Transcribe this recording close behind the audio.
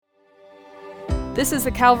This is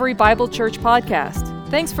the Calvary Bible Church podcast.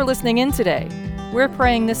 Thanks for listening in today. We're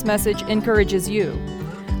praying this message encourages you.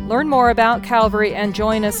 Learn more about Calvary and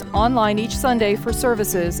join us online each Sunday for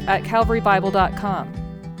services at calvarybible.com.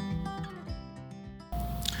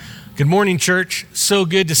 Good morning, church. So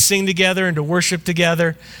good to sing together and to worship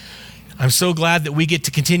together. I'm so glad that we get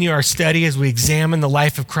to continue our study as we examine the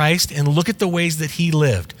life of Christ and look at the ways that he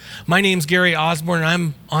lived. My name's Gary Osborne, and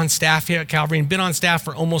I'm on staff here at Calvary and been on staff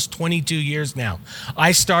for almost 22 years now.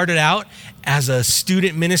 I started out as a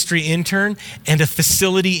student ministry intern and a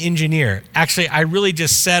facility engineer. Actually, I really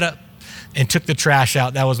just set up and took the trash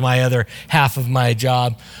out. That was my other half of my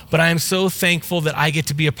job. But I am so thankful that I get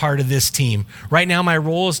to be a part of this team. Right now, my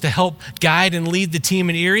role is to help guide and lead the team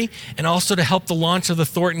in Erie and also to help the launch of the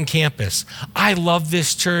Thornton campus. I love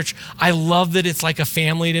this church. I love that it's like a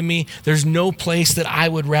family to me. There's no place that I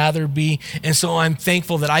would rather be. And so I'm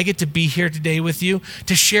thankful that I get to be here today with you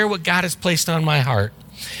to share what God has placed on my heart.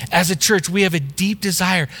 As a church, we have a deep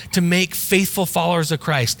desire to make faithful followers of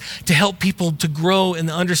Christ, to help people to grow in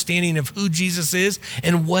the understanding of who Jesus is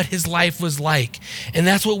and what his life was like. And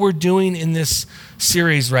that's what we're doing in this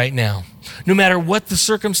series right now. No matter what the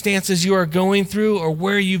circumstances you are going through or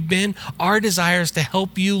where you've been, our desire is to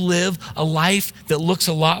help you live a life that looks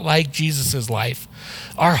a lot like Jesus' life.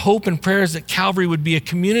 Our hope and prayer is that Calvary would be a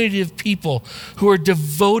community of people who are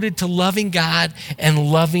devoted to loving God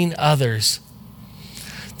and loving others.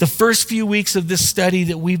 The first few weeks of this study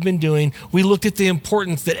that we've been doing, we looked at the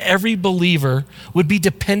importance that every believer would be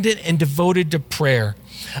dependent and devoted to prayer.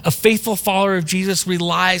 A faithful follower of Jesus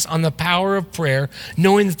relies on the power of prayer,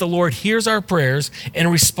 knowing that the Lord hears our prayers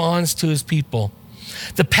and responds to his people.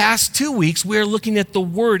 The past 2 weeks, we are looking at the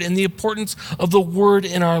Word and the importance of the Word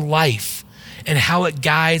in our life and how it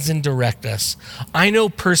guides and directs us. I know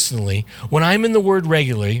personally, when I'm in the Word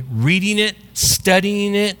regularly, reading it,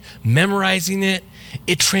 studying it, memorizing it,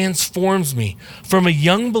 it transforms me from a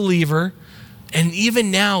young believer, and even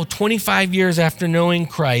now, 25 years after knowing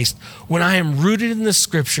Christ, when I am rooted in the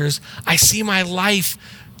scriptures, I see my life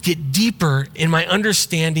get deeper in my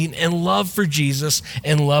understanding and love for Jesus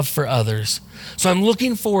and love for others. So I'm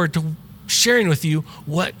looking forward to sharing with you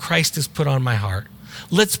what Christ has put on my heart.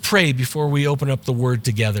 Let's pray before we open up the Word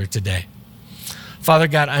together today. Father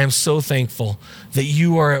God, I am so thankful that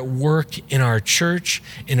you are at work in our church,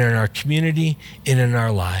 and in our community, and in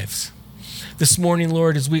our lives. This morning,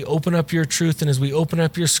 Lord, as we open up your truth and as we open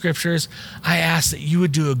up your scriptures, I ask that you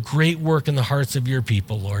would do a great work in the hearts of your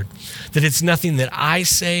people, Lord. That it's nothing that I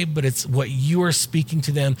say, but it's what you are speaking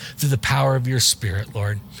to them through the power of your Spirit,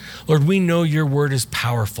 Lord. Lord, we know your word is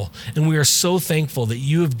powerful, and we are so thankful that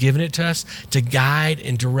you have given it to us to guide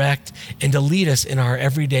and direct and to lead us in our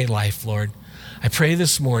everyday life, Lord. I pray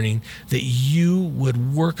this morning that you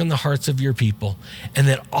would work on the hearts of your people, and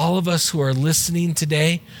that all of us who are listening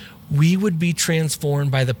today, we would be transformed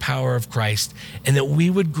by the power of Christ, and that we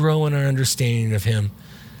would grow in our understanding of him,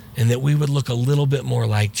 and that we would look a little bit more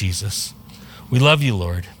like Jesus. We love you,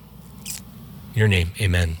 Lord. In your name,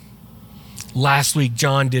 amen. Last week,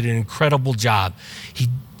 John did an incredible job. He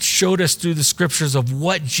showed us through the scriptures of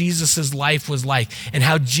what Jesus' life was like and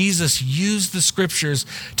how Jesus used the scriptures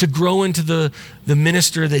to grow into the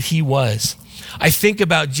minister that he was. I think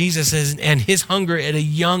about Jesus and his hunger at a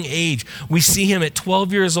young age. We see him at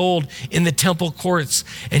 12 years old in the temple courts,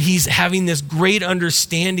 and he's having this great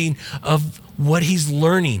understanding of what he's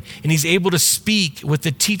learning, and he's able to speak with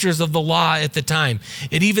the teachers of the law at the time.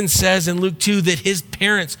 It even says in Luke 2 that his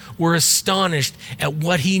parents were astonished at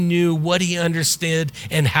what he knew, what he understood,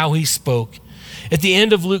 and how he spoke. At the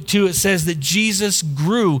end of Luke 2, it says that Jesus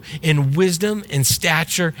grew in wisdom and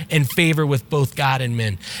stature and favor with both God and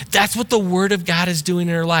men. That's what the Word of God is doing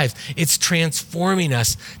in our lives. It's transforming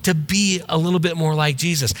us to be a little bit more like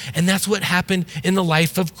Jesus. And that's what happened in the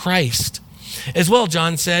life of Christ. As well,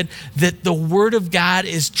 John said that the Word of God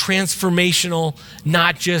is transformational,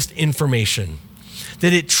 not just information.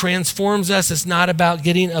 That it transforms us. It's not about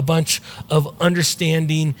getting a bunch of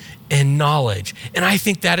understanding and knowledge. And I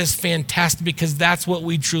think that is fantastic, because that's what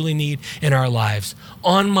we truly need in our lives.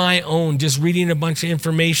 On my own, just reading a bunch of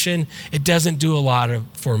information, it doesn't do a lot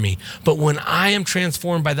for me. But when I am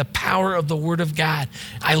transformed by the power of the Word of God,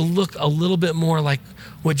 I look a little bit more like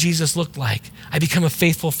what Jesus looked like. I become a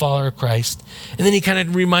faithful follower of Christ. And then he kind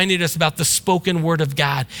of reminded us about the spoken word of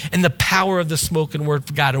God and the power of the spoken word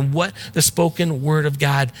of God and what the spoken word of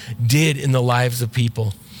God did in the lives of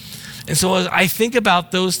people. And so as I think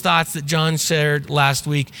about those thoughts that John shared last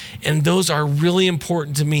week, and those are really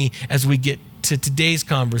important to me as we get to today's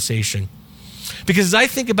conversation. Because as I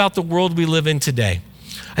think about the world we live in today,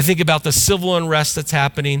 I think about the civil unrest that's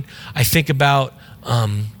happening. I think about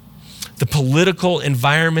the political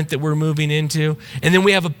environment that we're moving into. And then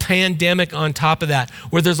we have a pandemic on top of that,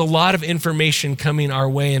 where there's a lot of information coming our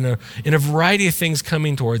way and a variety of things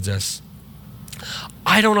coming towards us.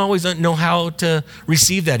 I don't always know how to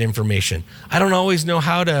receive that information. I don't always know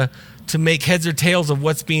how to make heads or tails of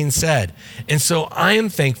what's being said. And so I am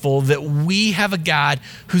thankful that we have a God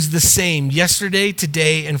who's the same yesterday,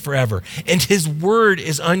 today, and forever. And his word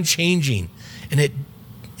is unchanging. And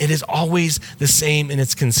it is always the same, and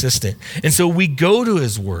it's consistent. And so we go to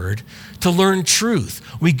his word to learn truth.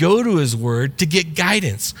 We go to his word to get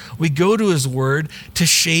guidance. We go to his word to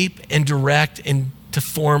shape and direct and to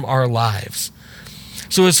form our lives.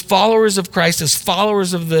 So as followers of Christ, as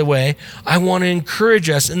followers of the way, I want to encourage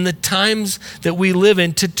us in the times that we live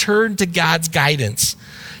in to turn to God's guidance,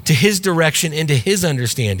 to his direction, and to his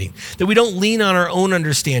understanding. That we don't lean on our own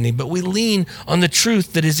understanding, but we lean on the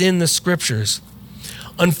truth that is in the scriptures.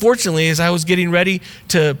 Unfortunately, as I was getting ready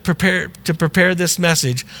to prepare this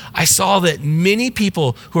message, I saw that many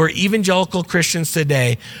people who are evangelical Christians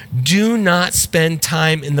today do not spend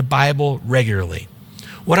time in the Bible regularly.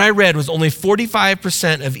 What I read was only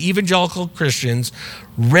 45% of evangelical Christians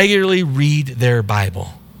regularly read their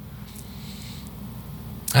Bible.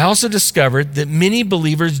 I also discovered that many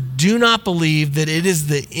believers do not believe that it is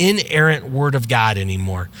the inerrant word of God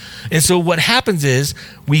anymore. And so what happens is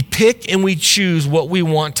we pick and we choose what we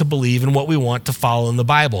want to believe and what we want to follow in the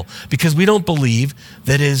Bible, because we don't believe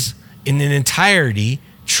that is in an entirety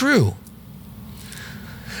true.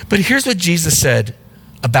 But here's what Jesus said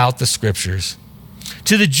about the scriptures.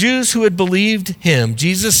 To the Jews who had believed him,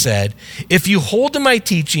 Jesus said, "If you hold to my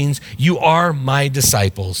teachings, you are my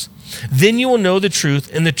disciples. Then you will know the truth,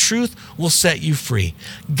 and the truth will set you free."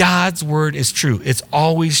 God's word is true. It's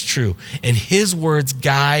always true. And his words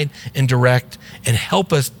guide and direct and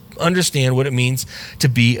help us understand what it means to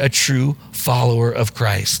be a true follower of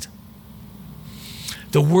Christ.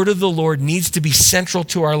 The word of the Lord needs to be central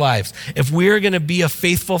to our lives. If we're going to be a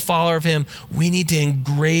faithful follower of him, we need to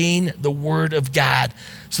ingrain the word of God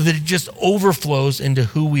so that it just overflows into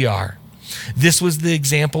who we are. This was the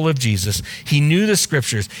example of Jesus. He knew the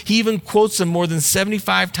scriptures. He even quotes them more than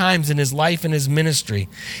 75 times in his life and his ministry.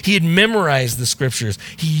 He had memorized the scriptures.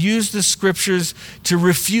 He used the scriptures to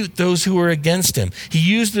refute those who were against him. He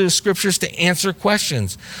used the scriptures to answer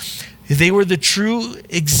questions. They were the true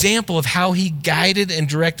example of how he guided and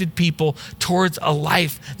directed people towards a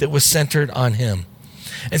life that was centered on him.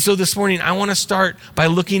 And so this morning, I want to start by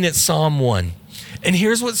looking at Psalm 1. And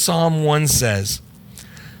here's what Psalm 1 says.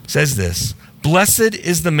 It says this: "Blessed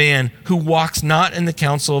is the man who walks not in the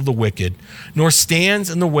counsel of the wicked, nor stands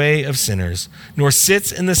in the way of sinners, nor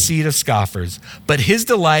sits in the seat of scoffers. But his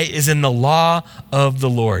delight is in the law of the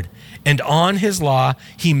Lord, and on his law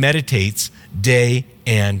he meditates day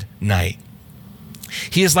and night.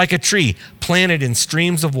 He is like a tree planted in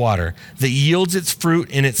streams of water that yields its fruit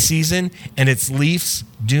in its season, and its leaves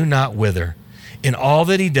do not wither. In all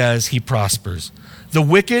that he does, he prospers. The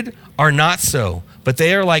wicked are not so, but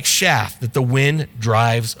they are like chaff that the wind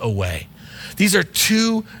drives away." These are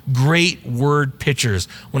two great word pictures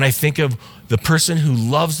when I think of the person who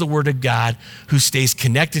loves the word of God, who stays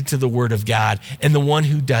connected to the word of God, and the one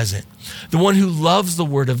who doesn't. The one who loves the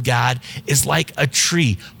word of God is like a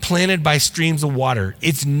tree planted by streams of water.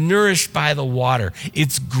 It's nourished by the water.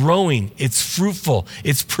 It's growing. It's fruitful.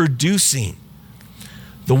 It's producing.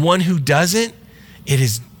 The one who doesn't, it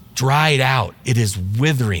is dried out. It is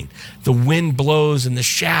withering. The wind blows and the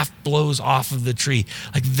shaft blows off of the tree.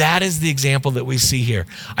 Like that is the example that we see here.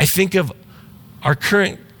 I think of our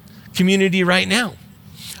current community right now,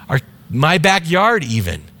 my backyard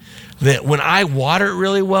even, that when I water it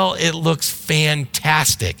really well, it looks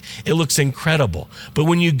fantastic. It looks incredible. But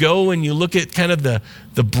when you go and you look at kind of the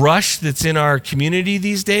brush that's in our community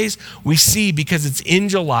these days, we see, because it's in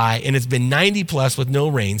July and it's been 90 plus with no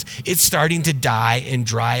rains, it's starting to die and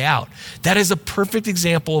dry out. That is a perfect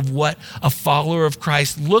example of what a follower of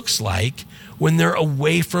Christ looks like when they're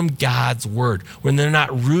away from God's word, when they're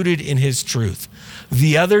not rooted in his truth.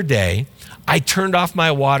 The other day, I turned off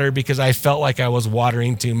my water because I felt like I was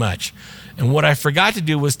watering too much. And what I forgot to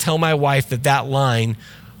do was tell my wife that line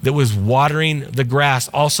that was watering the grass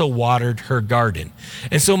also watered her garden.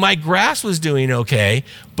 And so my grass was doing okay,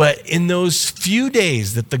 but in those few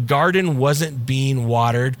days that the garden wasn't being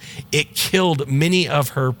watered, it killed many of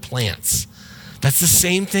her plants. That's the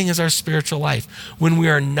same thing as our spiritual life. When we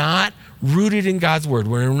are not rooted in God's word,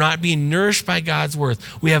 when we're not being nourished by God's word,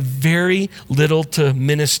 we have very little to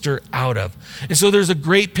minister out of. And so there's a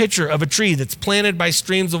great picture of a tree that's planted by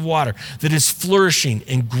streams of water that is flourishing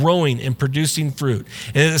and growing and producing fruit.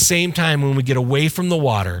 And at the same time, when we get away from the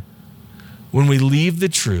water, when we leave the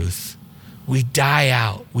truth, we die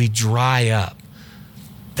out, we dry up.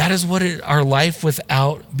 That is what our life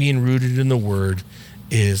without being rooted in the word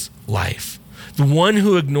is life. The one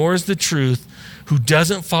who ignores the truth, who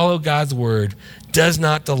doesn't follow God's word, does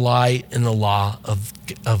not delight in the law of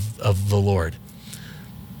the Lord.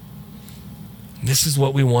 This is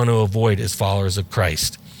what we want to avoid as followers of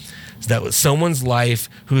Christ. Is that someone's life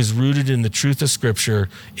who is rooted in the truth of Scripture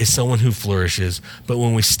is someone who flourishes. But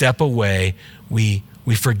when we step away, we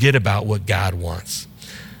forget about what God wants.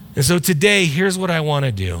 And so today, here's what I want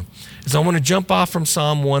to do. Is I want to jump off from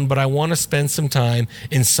Psalm 1, but I want to spend some time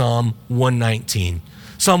in Psalm 119.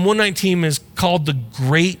 Psalm 119 is called the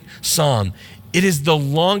Great Psalm. It is the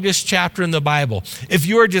longest chapter in the Bible. If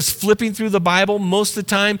you are just flipping through the Bible, most of the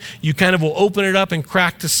time, you kind of will open it up and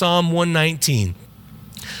crack to Psalm 119.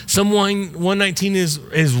 Psalm 119 is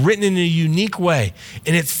written in a unique way,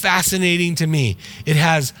 and it's fascinating to me. It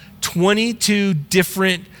has 22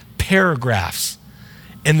 different paragraphs.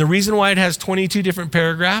 And the reason why it has 22 different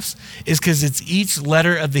paragraphs is because it's each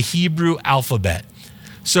letter of the Hebrew alphabet.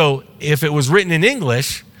 So if it was written in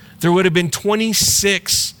English, there would have been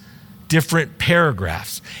 26 different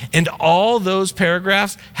paragraphs. And all those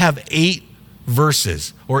paragraphs have 8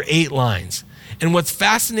 verses or 8 lines. And what's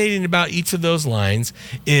fascinating about each of those lines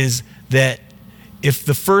is that if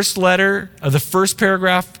the first letter of the first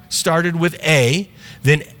paragraph started with A,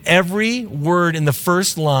 then every word in the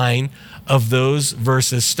first line of those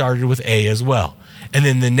verses started with A as well. And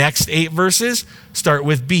then the next 8 verses start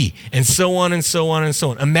with B, and so on and so on and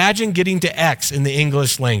so on. Imagine getting to X in the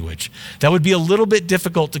English language. That would be a little bit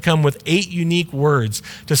difficult to come with 8 unique words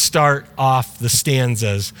to start off the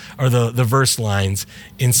stanzas or the verse lines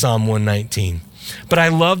in Psalm 119. But I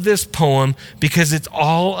love this poem because it's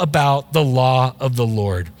all about the law of the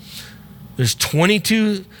Lord. There's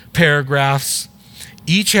 22 paragraphs.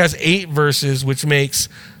 Each has 8 verses, which makes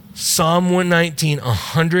Psalm 119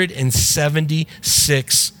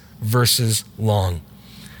 176 verses long.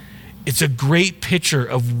 It's a great picture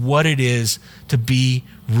of what it is to be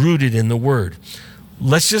rooted in the word.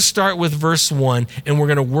 Let's just start with verse 1, and we're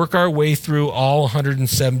going to work our way through all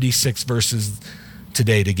 176 verses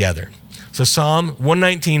today together. So Psalm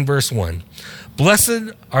 119, verse 1.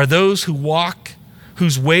 Blessed are those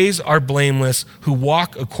whose ways are blameless, who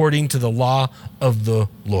walk according to the law of the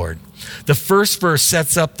Lord. The first verse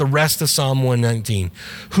sets up the rest of Psalm 119.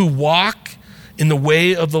 Who walk in the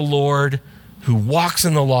way of the Lord, who walks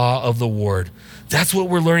in the law of the Lord. That's what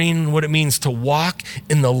we're learning, what it means to walk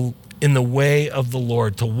in the way of the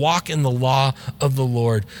Lord, to walk in the law of the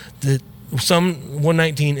Lord. Psalm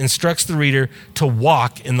 119 instructs the reader to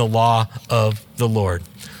walk in the law of the Lord.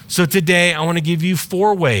 So today, I want to give you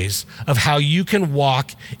 4 ways of how you can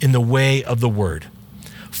walk in the way of the word.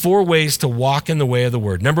 4 ways to walk in the way of the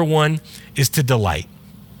word. Number 1 is to delight.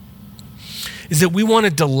 Is that we want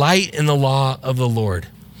to delight in the law of the Lord.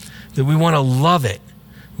 That we want to love it.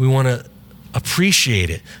 We want to appreciate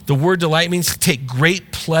it. The word delight means to take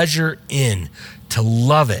great pleasure in, to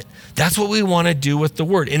love it. That's what we want to do with the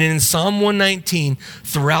word. And in Psalm 119,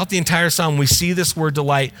 throughout the entire psalm, we see this word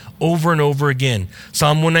delight over and over again.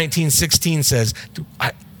 Psalm 119:16 says,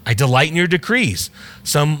 I delight in your decrees.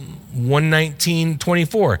 Psalm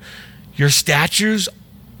 119:24, your statutes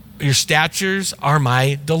are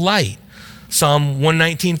my delight. Psalm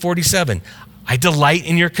 119:47, I delight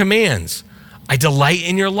in your commands. I delight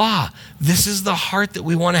in your law. This is the heart that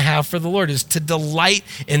we want to have for the Lord, is to delight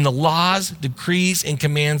in the laws, decrees, and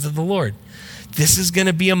commands of the Lord. This is going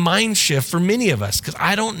to be a mind shift for many of us, because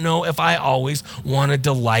I don't know if I always want to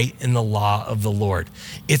delight in the law of the Lord.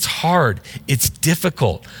 It's hard. It's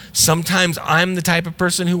difficult. Sometimes I'm the type of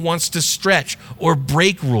person who wants to stretch or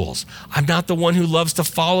break rules. I'm not the one who loves to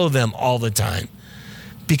follow them all the time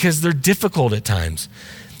because they're difficult at times.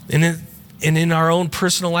 And in our own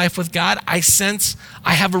personal life with God, I sense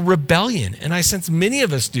I have a rebellion, and I sense many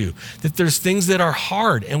of us do, that there's things that are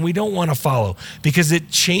hard and we don't want to follow because it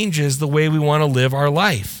changes the way we want to live our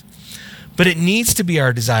life. But it needs to be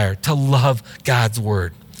our desire to love God's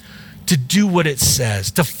word, to do what it says,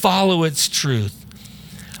 to follow its truth.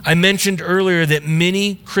 I mentioned earlier that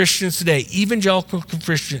many Christians today, evangelical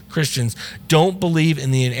Christians, don't believe in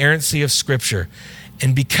the inerrancy of Scripture.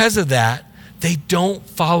 And because of that, they don't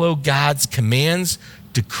follow God's commands,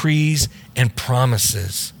 decrees, and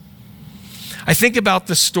promises. I think about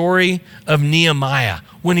the story of Nehemiah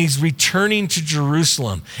when he's returning to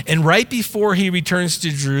Jerusalem. And right before he returns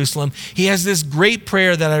to Jerusalem, he has this great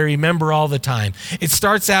prayer that I remember all the time. It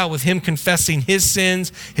starts out with him confessing his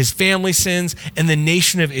sins, his family sins, and the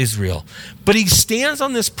nation of Israel. But he stands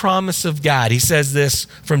on this promise of God. He says this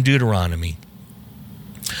from Deuteronomy.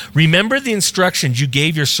 Remember the instructions you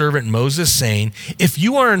gave your servant Moses, saying, if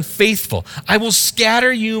you are unfaithful, I will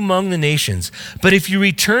scatter you among the nations. But if you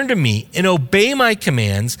return to me and obey my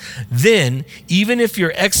commands, then even if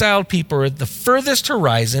your exiled people are at the furthest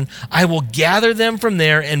horizon, I will gather them from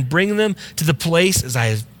there and bring them to the place as I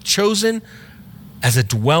have chosen as a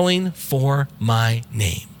dwelling for my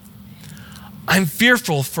name. I'm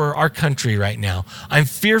fearful for our country right now. I'm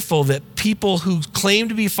fearful that people who claim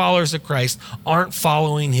to be followers of Christ aren't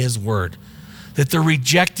following his word, that they're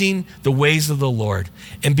rejecting the ways of the Lord.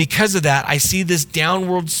 And because of that, I see this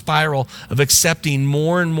downward spiral of accepting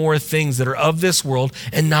more and more things that are of this world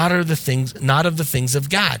and not of the things of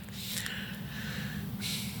God.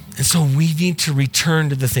 And so we need to return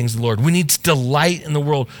to the things of the Lord. We need to delight in the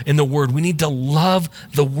word. We need to love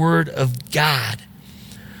the word of God.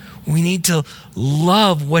 We need to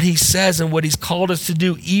love what he says and what he's called us to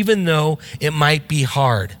do, even though it might be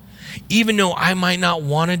hard. Even though I might not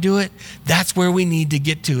want to do it, that's where we need to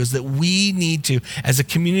get to, is that we need to, as a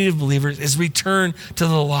community of believers, is return to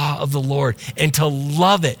the law of the Lord and to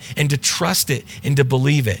love it and to trust it and to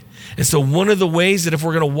believe it. And so one of the ways that if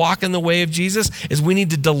we're going to walk in the way of Jesus is we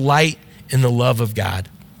need to delight in the love of God.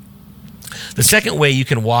 The second way you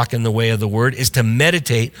can walk in the way of the word is to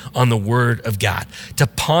meditate on the word of God, to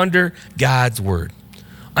ponder God's word.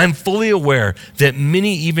 I'm fully aware that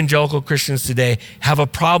many evangelical Christians today have a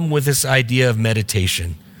problem with this idea of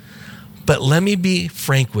meditation. But let me be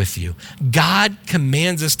frank with you. God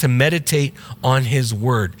commands us to meditate on his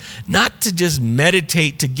word, not to just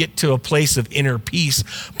meditate to get to a place of inner peace,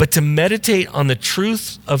 but to meditate on the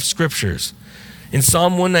truth of scriptures. In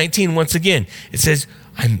Psalm 119, once again, it says,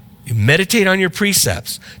 meditate on your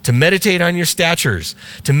precepts, to meditate on your statutes,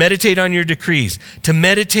 to meditate on your decrees, to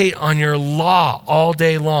meditate on your law all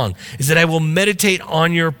day long, is that I will meditate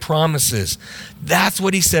on your promises. That's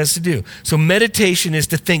what he says to do. So meditation is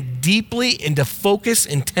to think deeply and to focus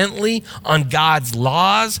intently on God's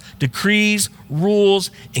laws, decrees, rules,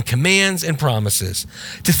 and commands and promises.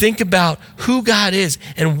 To think about who God is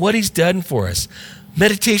and what he's done for us.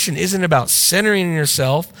 Meditation isn't about centering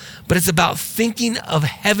yourself, but it's about thinking of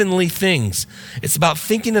heavenly things. It's about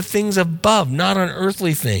thinking of things above, not on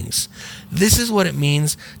earthly things. This is what it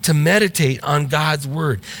means to meditate on God's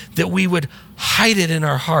word, that we would hide it in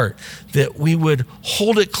our heart, that we would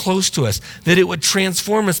hold it close to us, that it would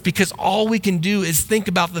transform us, because all we can do is think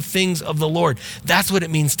about the things of the Lord. That's what it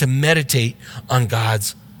means to meditate on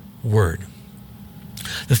God's word.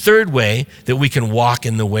 The third way that we can walk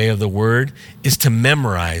in the way of the word is to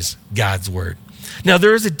memorize God's word. Now,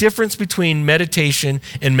 there is a difference between meditation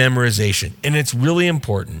and memorization, and it's really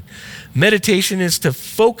important. Meditation is to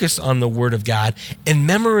focus on the word of God, and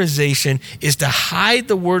memorization is to hide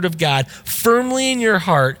the word of God firmly in your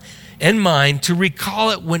heart and mind to recall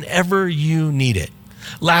it whenever you need it.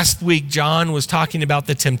 Last week, John was talking about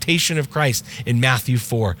the temptation of Christ in Matthew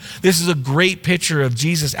 4. This is a great picture of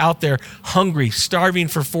Jesus out there hungry, starving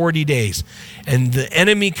for 40 days. And the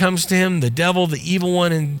enemy comes to him, the devil, the evil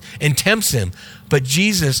one, and tempts him. But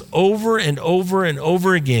Jesus, over and over and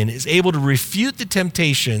over again, is able to refute the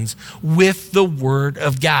temptations with the word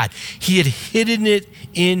of God. He had hidden it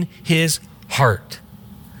in his heart.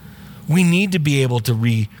 We need to be able to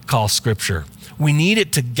recall Scripture. We need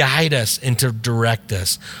it to guide us and to direct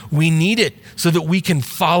us. We need it so that we can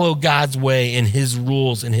follow God's way and his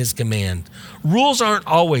rules and his command. Rules aren't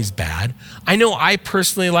always bad. I know I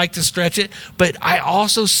personally like to stretch it, but I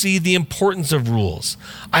also see the importance of rules.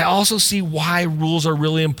 I also see why rules are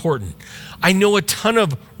really important. I know a ton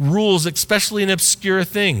of rules, especially in obscure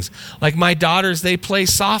things. Like my daughters, they play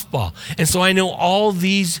softball. And so I know all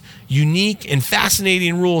these unique and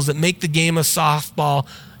fascinating rules that make the game of softball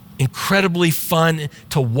incredibly fun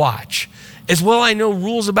to watch. As well, I know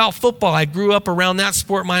rules about football. I grew up around that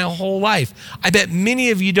sport my whole life. I bet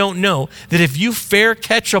many of you don't know that if you fair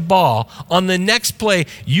catch a ball, on the next play,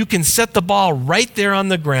 you can set the ball right there on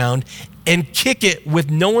the ground and kick it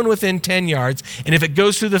with no one within 10 yards. And if it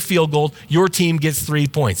goes through the field goal, your team gets 3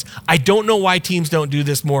 points. I don't know why teams don't do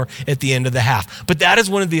this more at the end of the half, but that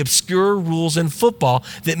is one of the obscure rules in football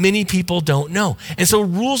that many people don't know. And so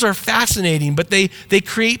rules are fascinating, but they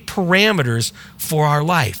create parameters for our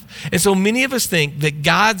life. And so many of us think that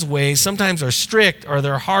God's ways sometimes are strict or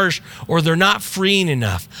they're harsh or they're not freeing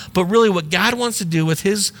enough. But really what God wants to do with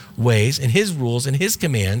his ways and his rules and his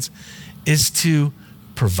commands is to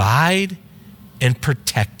provide and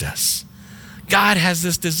protect us. God has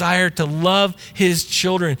this desire to love his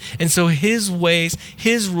children. And so his ways,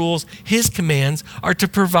 his rules, his commands are to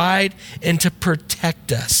provide and to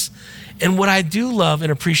protect us. And what I do love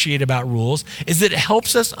and appreciate about rules is that it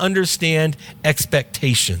helps us understand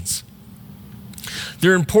expectations.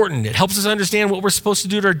 They're important. It helps us understand what we're supposed to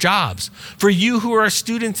do at our jobs. For you who are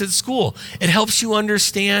students at school, it helps you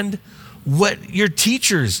understand what your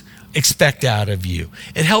teachers expect out of you.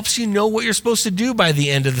 It helps you know what you're supposed to do by the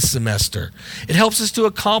end of the semester. It helps us to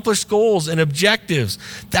accomplish goals and objectives.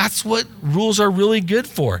 That's what rules are really good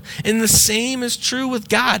for. And the same is true with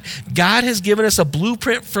God. God has given us a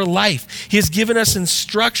blueprint for life. He has given us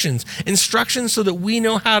instructions so that we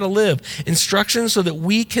know how to live, instructions so that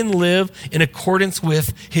we can live in accordance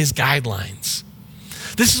with his guidelines.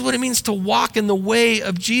 This is what it means to walk in the way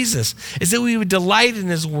of Jesus, is that we would delight in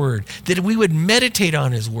his word, that we would meditate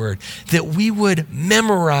on his word, that we would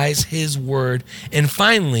memorize his word. And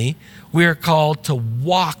finally, we are called to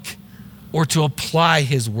walk or to apply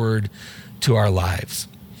his word to our lives.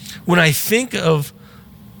 When I think of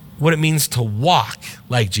what it means to walk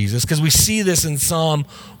like Jesus, because we see this in Psalm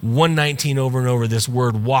 119 over and over, this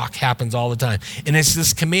word walk happens all the time. And it's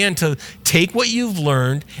this command to take what you've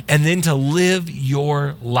learned and then to live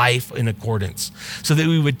your life in accordance, so that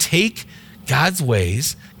we would take God's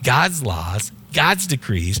ways, God's laws, God's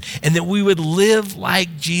decrees, and that we would live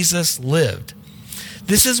like Jesus lived.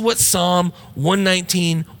 This is what Psalm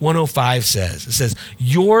 119, 105 says. It says,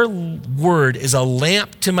 your word is a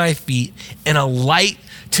lamp to my feet and a light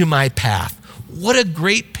to my path. What a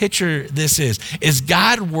great picture this is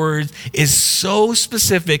God's word is so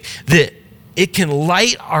specific that it can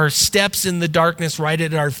light our steps in the darkness right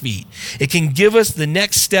at our feet. It can give us the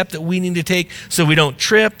next step that we need to take so we don't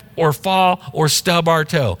trip or fall or stub our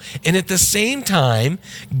toe. And at the same time,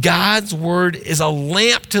 God's word is a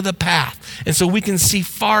lamp to the path. And so we can see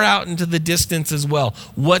far out into the distance as well.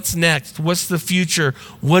 What's next? What's the future?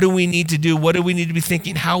 What do we need to do? What do we need to be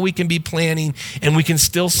thinking? How we can be planning, and we can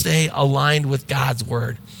still stay aligned with God's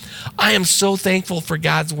word. I am so thankful for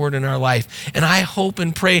God's word in our life. And I hope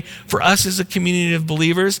and pray for us as a community of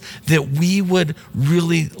believers that we would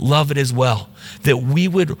really love it as well, that we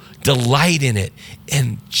would delight in it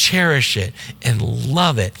and cherish it and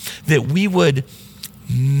love it, that we would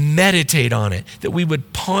meditate on it, that we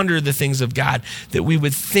would ponder the things of God, that we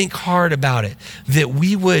would think hard about it, that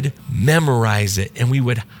we would memorize it, and we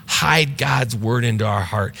would hide God's word into our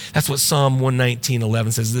heart. That's what Psalm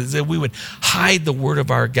 119:11 says, that we would hide the word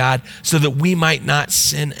of our God so that we might not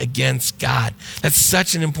sin against God. That's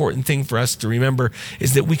such an important thing for us to remember,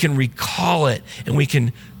 is that we can recall it and we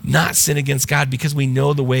can not sin against God because we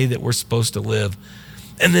know the way that we're supposed to live.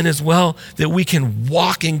 And then as well, that we can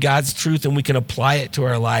walk in God's truth and we can apply it to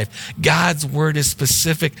our life. God's word is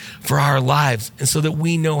specific for our lives, and so that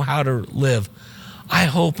we know how to live. I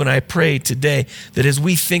hope and I pray today that as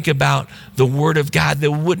we think about the word of God,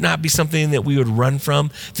 that would not be something that we would run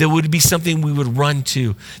from, that would be something we would run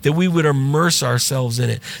to, that we would immerse ourselves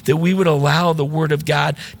in it, that we would allow the word of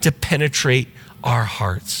God to penetrate our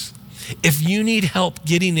hearts. If you need help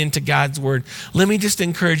getting into God's word, let me just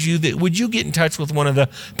encourage you that would you get in touch with one of the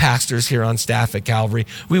pastors here on staff at Calvary?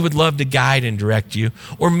 We would love to guide and direct you.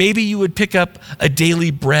 Or maybe you would pick up a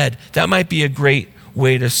daily bread. That might be a great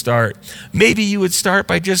way to start. Maybe you would start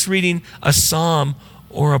by just reading a psalm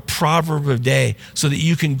or a proverb a day so that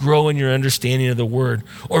you can grow in your understanding of the word.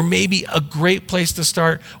 Or maybe a great place to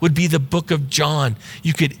start would be the book of John.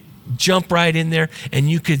 You could jump right in there and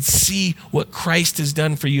you could see what Christ has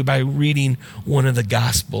done for you by reading one of the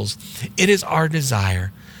Gospels. It is our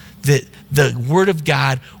desire that the Word of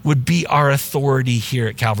God would be our authority here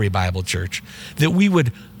at Calvary Bible Church, that we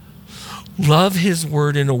would love His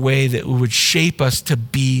Word in a way that would shape us to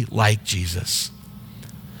be like Jesus.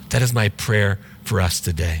 That is my prayer for us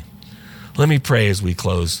today. Let me pray as we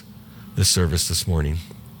close the service this morning.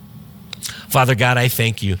 Father God, I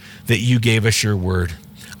thank you that you gave us your Word.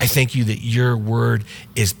 I thank you that your word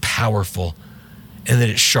is powerful and that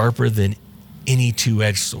it's sharper than any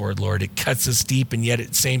two-edged sword, Lord. It cuts us deep, and yet at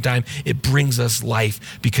the same time, it brings us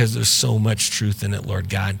life because there's so much truth in it, Lord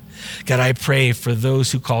God. God, I pray for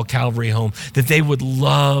those who call Calvary home, that they would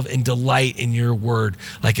love and delight in your word,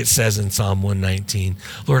 like it says in Psalm 119.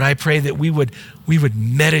 Lord, I pray that we would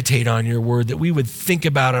meditate on your word, that we would think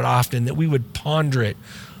about it often, that we would ponder it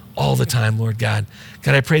all the time, Lord God.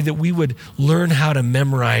 God, I pray that we would learn how to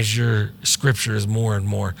memorize your scriptures more and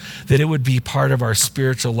more, that it would be part of our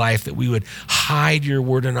spiritual life, that we would hide your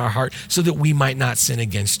word in our heart so that we might not sin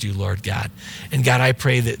against you, Lord God. And God, I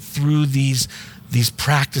pray that through these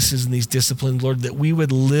practices and these disciplines, Lord, that we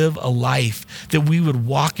would live a life, that we would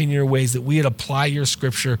walk in your ways, that we would apply your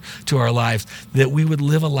scripture to our lives, that we would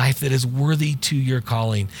live a life that is worthy to your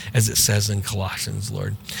calling, as it says in Colossians,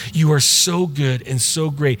 Lord. You are so good and so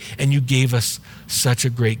great, and you gave us such a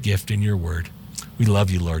great gift in your word. We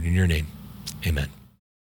love you, Lord, in your name. Amen.